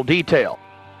anatomical detail.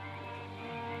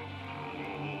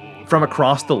 From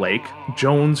across the lake,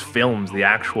 Jones films the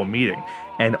actual meeting,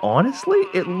 and honestly,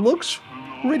 it looks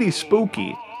pretty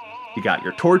spooky. You got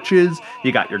your torches,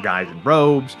 you got your guys in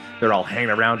robes, they're all hanging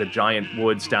around a giant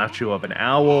wood statue of an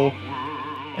owl,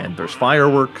 and there's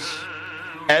fireworks.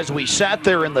 As we sat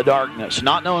there in the darkness,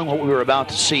 not knowing what we were about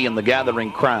to see in the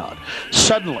gathering crowd,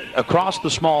 suddenly, across the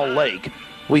small lake,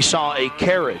 we saw a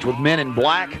carriage with men in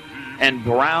black and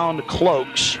brown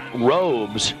cloaks,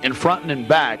 robes, in front and in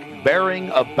back, bearing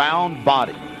a bound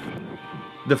body.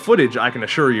 The footage, I can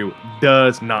assure you,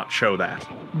 does not show that.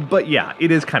 But yeah,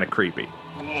 it is kind of creepy.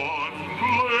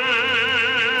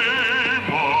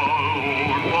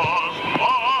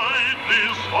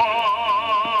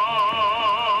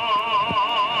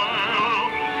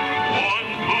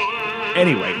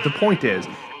 Anyway, the point is,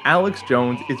 Alex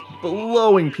Jones is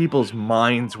blowing people's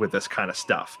minds with this kind of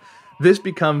stuff. This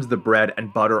becomes the bread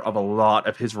and butter of a lot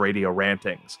of his radio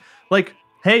rantings. Like,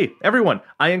 hey, everyone,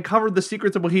 I uncovered the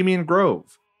secrets of Bohemian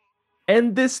Grove.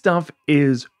 And this stuff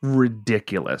is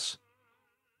ridiculous.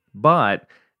 But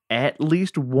at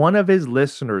least one of his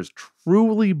listeners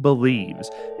truly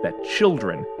believes that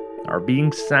children are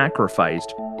being sacrificed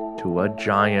to a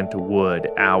giant wood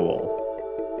owl.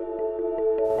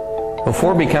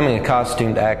 Before becoming a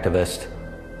costumed activist,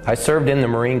 I served in the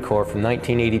Marine Corps from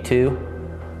 1982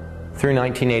 through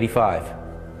 1985.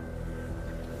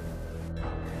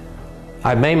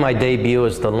 I made my debut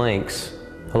as the Lynx,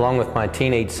 along with my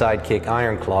teenage sidekick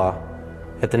Ironclaw,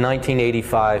 at the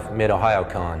 1985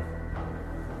 Mid-Ohio-Con.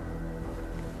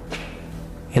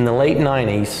 In the late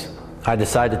 90s, I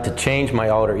decided to change my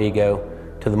alter ego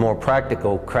to the more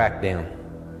practical Crackdown.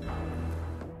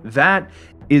 That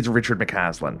is Richard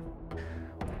McCaslin.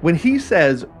 When he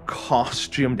says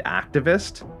costumed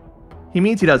activist, he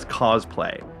means he does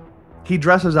cosplay. He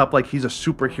dresses up like he's a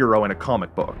superhero in a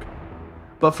comic book.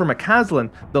 But for McCaslin,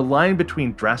 the line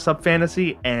between dress-up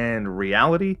fantasy and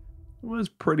reality was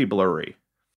pretty blurry.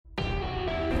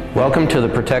 Welcome to the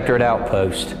Protectorate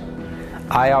Outpost.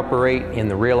 I operate in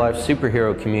the real-life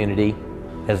superhero community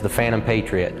as the Phantom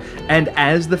Patriot. And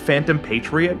as the Phantom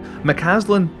Patriot,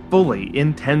 McCaslin fully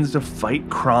intends to fight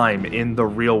crime in the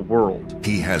real world.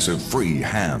 He has a free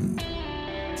hand.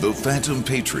 The Phantom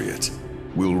Patriot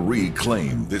will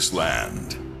reclaim this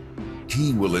land.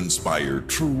 He will inspire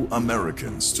true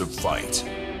Americans to fight.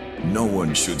 No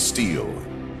one should steal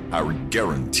our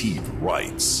guaranteed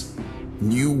rights.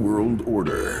 New world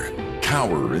order,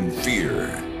 cower in fear.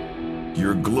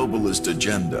 Your globalist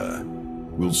agenda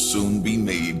will soon be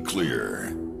made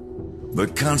clear. The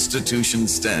Constitution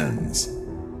stands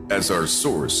as our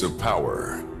source of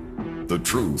power. The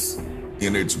truth,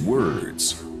 in its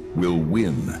words, will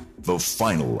win the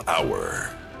final hour.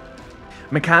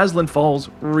 McCaslin falls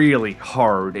really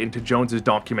hard into Jones's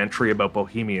documentary about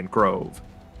Bohemian Grove.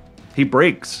 He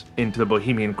breaks into the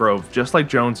Bohemian Grove just like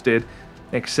Jones did,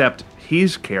 except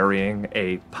he's carrying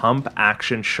a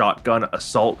pump-action shotgun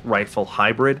assault rifle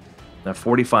hybrid, a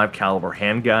 .45 caliber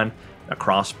handgun, a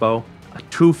crossbow, a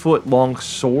 2-foot-long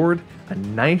sword, a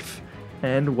knife,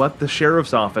 and what the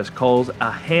sheriff's office calls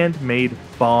a handmade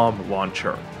bomb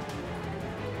launcher.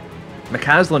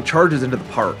 McCaslin charges into the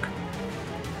park,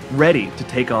 ready to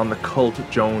take on the cult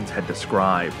Jones had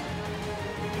described.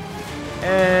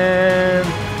 And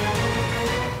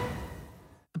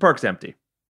the park's empty.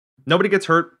 Nobody gets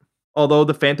hurt, although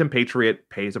the Phantom Patriot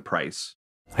pays a price.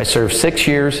 I served 6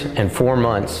 years and 4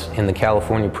 months in the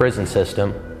California prison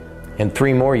system and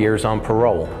 3 more years on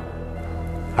parole.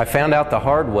 I found out the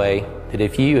hard way that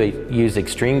if you use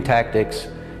extreme tactics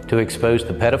to expose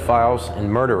the pedophiles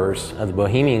and murderers of the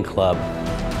Bohemian Club,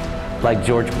 like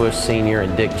George Bush Sr.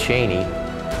 and Dick Cheney,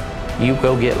 you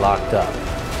will get locked up.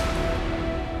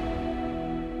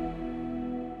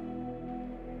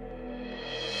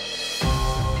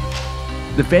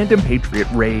 The Phantom Patriot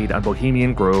raid on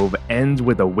Bohemian Grove ends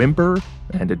with a whimper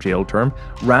and a jail term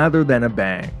rather than a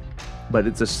bang, but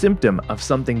it's a symptom of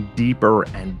something deeper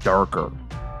and darker.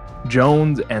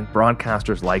 Jones and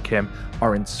broadcasters like him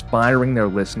are inspiring their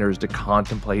listeners to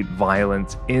contemplate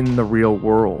violence in the real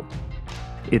world.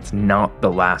 It's not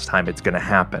the last time it's going to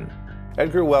happen.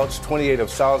 Edgar Welch, 28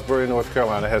 of Salisbury, North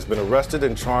Carolina, has been arrested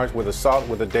and charged with assault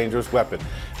with a dangerous weapon.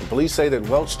 And police say that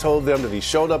Welch told them that he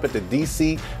showed up at the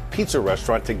D.C. pizza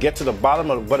restaurant to get to the bottom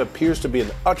of what appears to be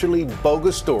an utterly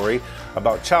bogus story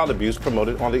about child abuse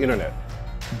promoted on the internet.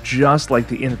 Just like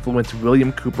the influence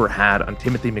William Cooper had on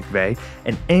Timothy McVeigh,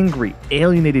 an angry,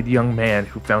 alienated young man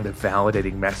who found a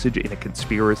validating message in a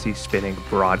conspiracy-spinning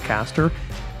broadcaster,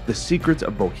 the secrets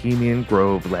of Bohemian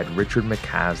Grove led Richard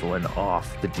McCaslin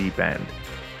off the deep end.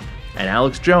 And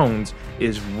Alex Jones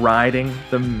is riding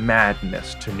the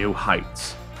madness to new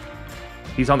heights.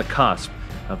 He's on the cusp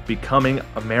of becoming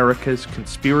America's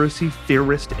conspiracy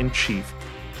theorist-in-chief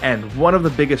and one of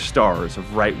the biggest stars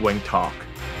of right-wing talk.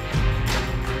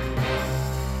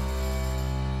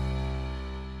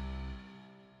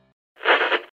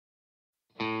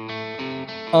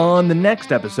 On the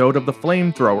next episode of The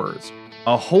Flamethrowers,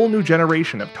 a whole new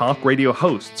generation of talk radio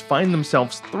hosts find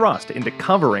themselves thrust into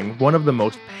covering one of the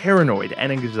most paranoid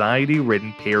and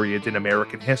anxiety-ridden periods in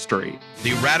American history.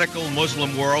 The radical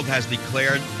Muslim world has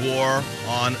declared war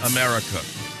on America.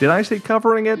 Did I say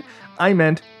covering it? I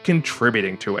meant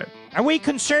contributing to it. Are we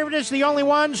conservatives the only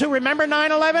ones who remember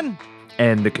 9/11?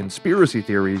 And the conspiracy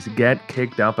theories get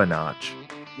kicked up a notch.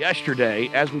 Yesterday,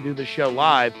 as we do the show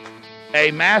live, a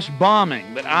mass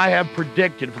bombing that I have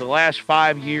predicted for the last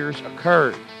 5 years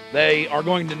occurred. They are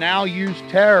going to now use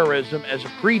terrorism as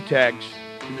a pretext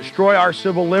to destroy our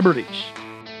civil liberties.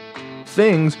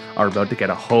 Things are about to get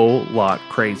a whole lot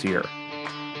crazier.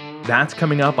 That's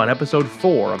coming up on episode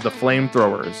 4 of The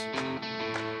Flamethrowers.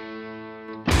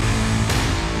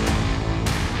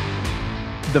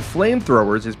 The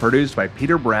Flamethrowers is produced by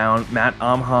Peter Brown, Matt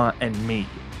Amha, and me.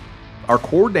 Our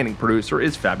coordinating producer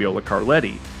is Fabiola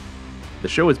Carletti. The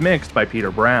show is mixed by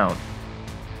Peter Brown.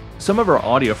 Some of our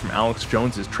audio from Alex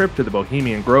Jones's trip to the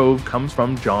Bohemian Grove comes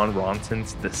from John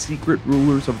Ronson's The Secret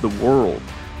Rulers of the World.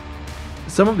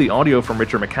 Some of the audio from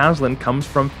Richard McCaslin comes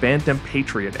from Phantom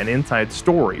Patriot, an inside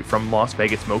story from Las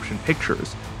Vegas Motion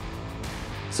Pictures.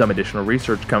 Some additional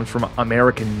research comes from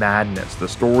American Madness, the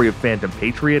story of Phantom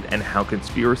Patriot and how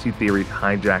conspiracy theories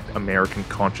hijacked American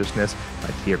consciousness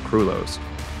by Tia Krulos.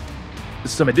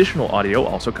 Some additional audio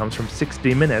also comes from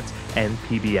 60 Minutes and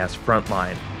PBS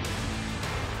Frontline.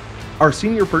 Our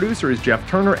senior producer is Jeff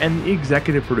Turner, and the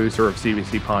executive producer of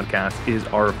CBC Podcasts is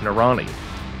Arif Narani.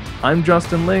 I'm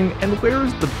Justin Ling, and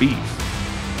where's the beef?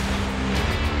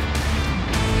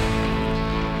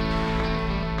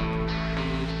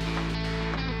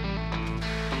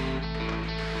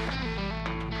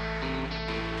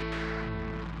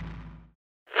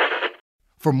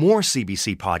 For more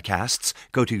CBC podcasts,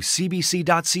 go to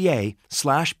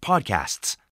cbc.ca/podcasts.